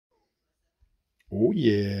Oh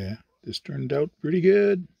yeah, this turned out pretty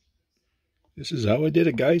good. This is how I did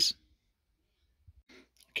it, guys.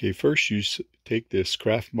 Okay, first you take this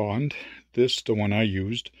craft bond. This, the one I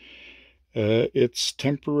used. It's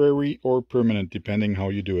temporary or permanent depending how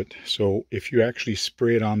you do it. So if you actually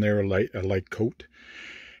spray it on there a light coat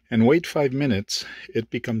and wait 5 minutes, it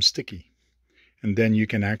becomes sticky. And then you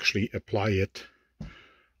can actually apply it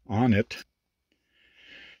on it,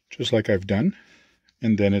 just like I've done.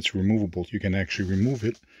 And then it's removable. You can actually remove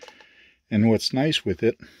it. And what's nice with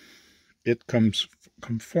it, it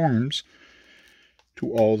conforms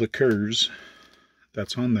to all the curves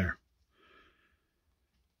that's on there.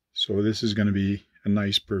 So this is going to be a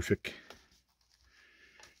nice, perfect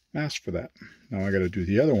mask for that. Now I got to do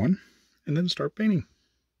the other one and then start painting.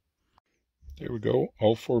 There we go.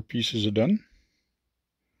 All 4 pieces are done.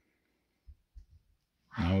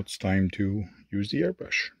 Now it's time to use the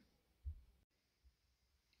airbrush.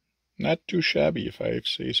 Not too shabby, if I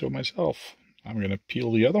say so myself. I'm going to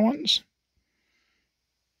peel the other ones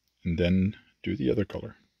and then do the other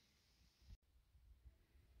color.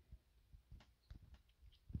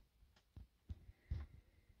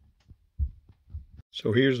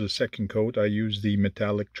 So here's the second coat. I used the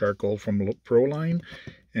metallic charcoal from Proline,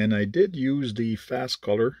 and I did use the fast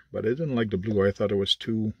color, but I didn't like the blue. I thought it was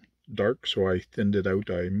too dark, so I thinned it out.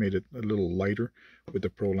 I made it a little lighter with the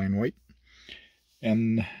Proline white.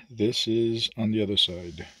 And this is on the other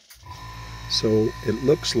side. So it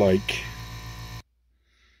looks like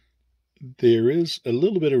there is a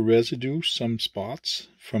little bit of residue, some spots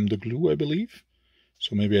from the glue, I believe.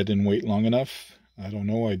 So maybe I didn't wait long enough. I don't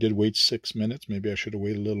know. I did wait 6 minutes. Maybe I should have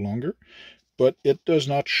waited a little longer. But it does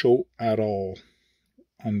not show at all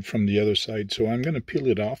from the other side. So I'm going to peel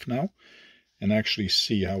it off now and actually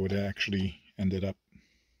see how it actually ended up.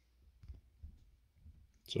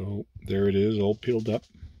 So there it is, all peeled up.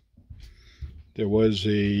 There was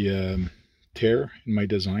a tear in my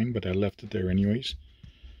design, but I left it there anyways.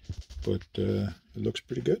 But it looks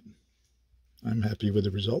pretty good. I'm happy with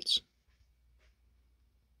the results.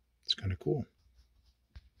 It's kind of cool.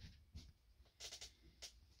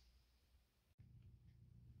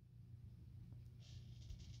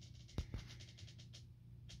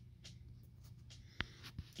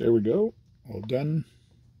 There we go, all done.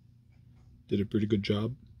 Did a pretty good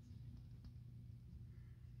job.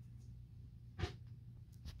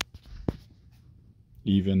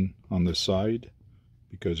 Even on the side,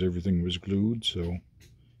 because everything was glued, so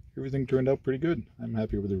everything turned out pretty good. I'm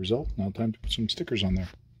happy with the result. Now time to put some stickers on there.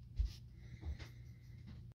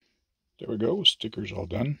 There we go, stickers all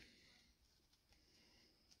done.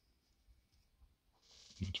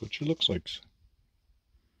 That's what she looks like.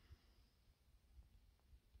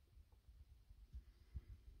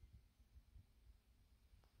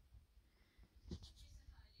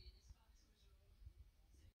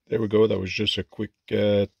 There we go. That was just a quick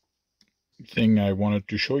thing I wanted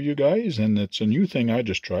to show you guys, and it's a new thing I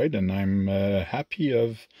just tried, and I'm happy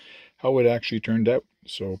of how it actually turned out.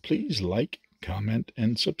 So please like, comment,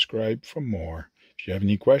 and subscribe for more. If you have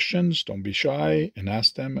any questions, don't be shy and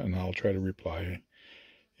ask them, and I'll try to reply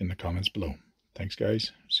in the comments below. Thanks,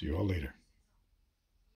 guys. See you all later.